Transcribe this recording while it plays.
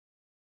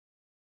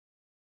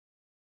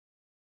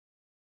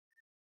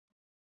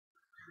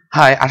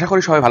High, আশা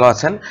করি সবাই ভালো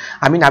আছেন।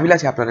 আমি নাবিল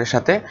আছি আপনাদের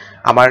সাথে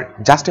আমার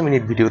জাস্ট এ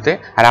মিনিট ভিডিওতে।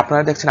 আর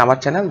আপনারা দেখছেন আমার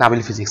চ্যানেল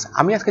নাবিল ফিজিক্স।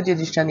 আমি আজকে যে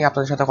জিনিসটা নিয়ে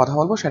আপনাদের সাথে কথা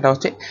বলবো সেটা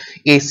হচ্ছে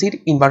এসির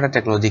ইনভার্টার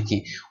টেকনোলজি কি।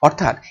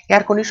 অর্থাৎ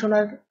এয়ার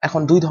কন্ডিশনার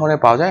এখন দুই ধরনের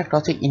পাওয়া যায়, একটা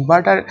হচ্ছে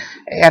ইনভার্টার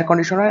এয়ার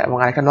কন্ডিশনার এবং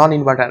আরেকটা নন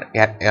ইনভার্টার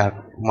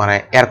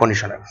এয়ার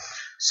কন্ডিশনার।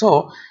 সো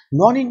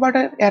নন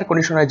ইনভার্টার এয়ার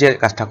কন্ডিশনার যে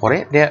কাজটা করে,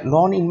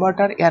 নন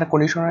ইনভার্টার এয়ার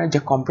কন্ডিশনারের যে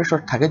কম্প্রেসর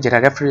থাকে যেটা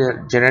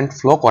রেফ্রিজারেন্ট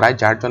ফ্লো করায়,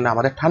 যার জন্য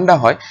আমাদের ঠান্ডা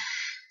হয়,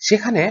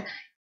 সেখানে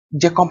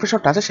যে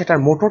কম্প্রেসরটা আছে সেটার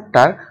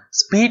মোটরটার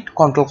স্পিড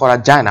কন্ট্রোল করা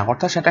যায় না।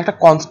 অর্থাৎ সেটা একটা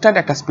কনস্ট্যান্ট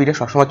একটা স্পিডে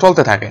সবসময়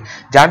চলতে থাকে,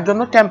 যার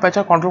জন্য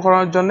টেম্পারেচার কন্ট্রোল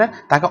করার জন্য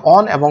তাকে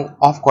অন এবং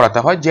অফ করাতে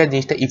হয়, যে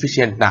জিনিসটা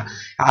ইফিসিয়েন্ট না।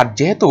 আর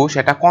যেহেতু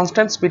সেটা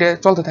কনস্ট্যান্ট স্পিডে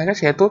চলতে থাকে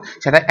সেহেতু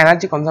সেটা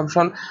এনার্জি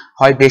কনজাম্পশন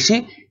হয় বেশি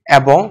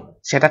এবং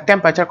সেটা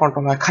টেম্পারেচার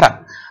কন্ট্রোল হয় খারাপ।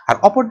 আর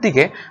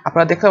অপরদিকে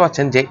আপনারা দেখতে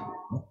পাচ্ছেন যে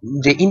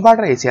যে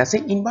ইনভার্টার এসি আছে,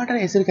 ইনভার্টার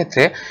এসির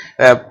ক্ষেত্রে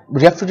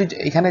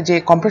এখানে যে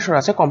কম্প্রেসর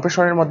আছে,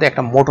 কম্প্রেসরের মধ্যে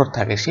একটা মোটর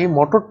থাকে। সেই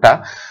মোটরটা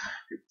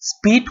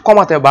স্পিড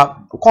কমাতে বা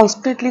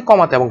কনস্ট্যান্টলি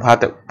কমাতে এবং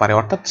বাড়াতে পারে,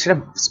 অর্থাৎ সেটা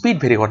স্পিড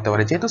ভেরি করতে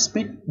পারে। যেহেতু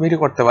স্পিড ভেরি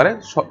করতে পারে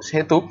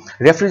সেহেতু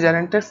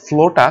রেফ্রিজারেন্টের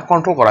ফ্লোটা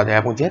কন্ট্রোল করা যায়,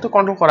 এবং যেহেতু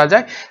কন্ট্রোল করা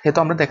যায় সেহেতু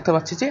আমরা দেখতে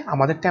পাচ্ছি যে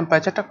আমাদের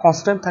টেম্পারেচারটা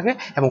কনস্ট্যান্ট থাকে।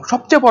 এবং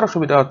সবচেয়ে বড়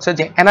সুবিধা হচ্ছে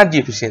যে এনার্জি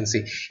এফিসিয়েন্সি।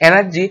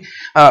 এনার্জি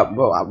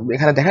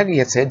এখানে দেখা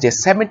গিয়েছে যে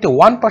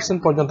 71%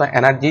 পর্যন্ত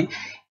এনার্জি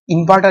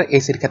ইনভার্টার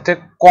এসির ক্ষেত্রে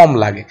কম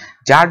লাগে,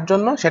 যার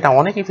জন্য সেটা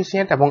অনেক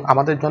এফিসিয়েন্ট এবং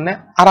আমাদের জন্য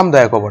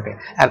আরামদায়কও বটে।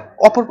 আর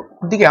অপর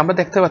দিকে আমরা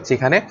দেখতে পাচ্ছি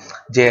এখানে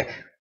যে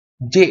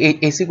যে এই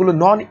এসিগুলো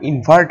নন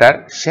ইনভার্টার,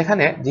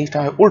 সেখানে জিনিসটা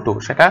হয় উল্টো।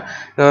 সেটা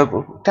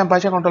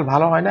টেম্পারেচার কন্ট্রোল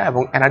ভালো হয় না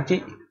এবং এনার্জি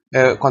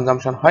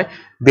কনজাম্পশন হয়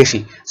বেশি।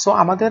 সো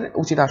আমাদের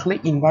উচিত আসলে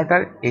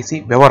ইনভার্টার এসি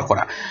ব্যবহার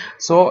করা।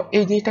 সো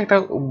এই জিনিসটা একটা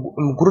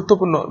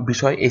গুরুত্বপূর্ণ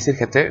বিষয় এসির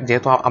ক্ষেত্রে,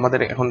 যেহেতু আমাদের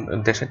এখন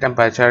দেশের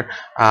টেম্পারেচার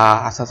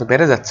আস্তে আস্তে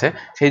বেড়ে যাচ্ছে,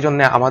 সেই জন্য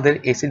আমাদের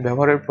এসির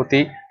ব্যবহারের প্রতি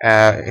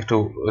একটু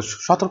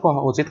সতর্ক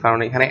হওয়া উচিত, কারণ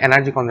এখানে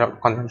এনার্জি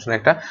কনজাম্পশনের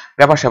একটা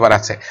ব্যাপার স্যাপার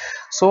আছে।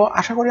 সো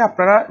আশা করি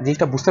আপনারা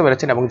জিনিসটা বুঝতে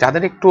পেরেছেন, এবং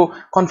যাদের একটু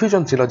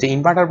কনফিউশন ছিল যে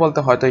ইনভার্টার বলতে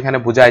হয়তো এখানে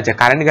বোঝায় যে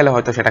কারেন্ট গেলে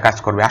হয়তো সেটা কাজ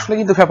করবে, আসলে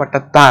কিন্তু ব্যাপারটা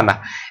তা না।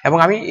 এবং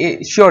আমি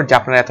শিওর যে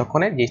আপনারা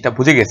এতক্ষণে জিনিসটা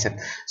বুঝে গেছেন।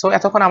 সো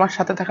এতক্ষণ আমার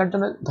সাথে থাকার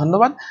জন্য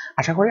ধন্যবাদ।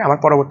 আশা করি আমার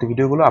পরবর্তী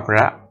ভিডিওগুলো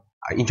আপনারা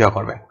এনজয়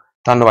করবেন।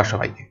 ধন্যবাদ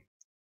সবাইকে।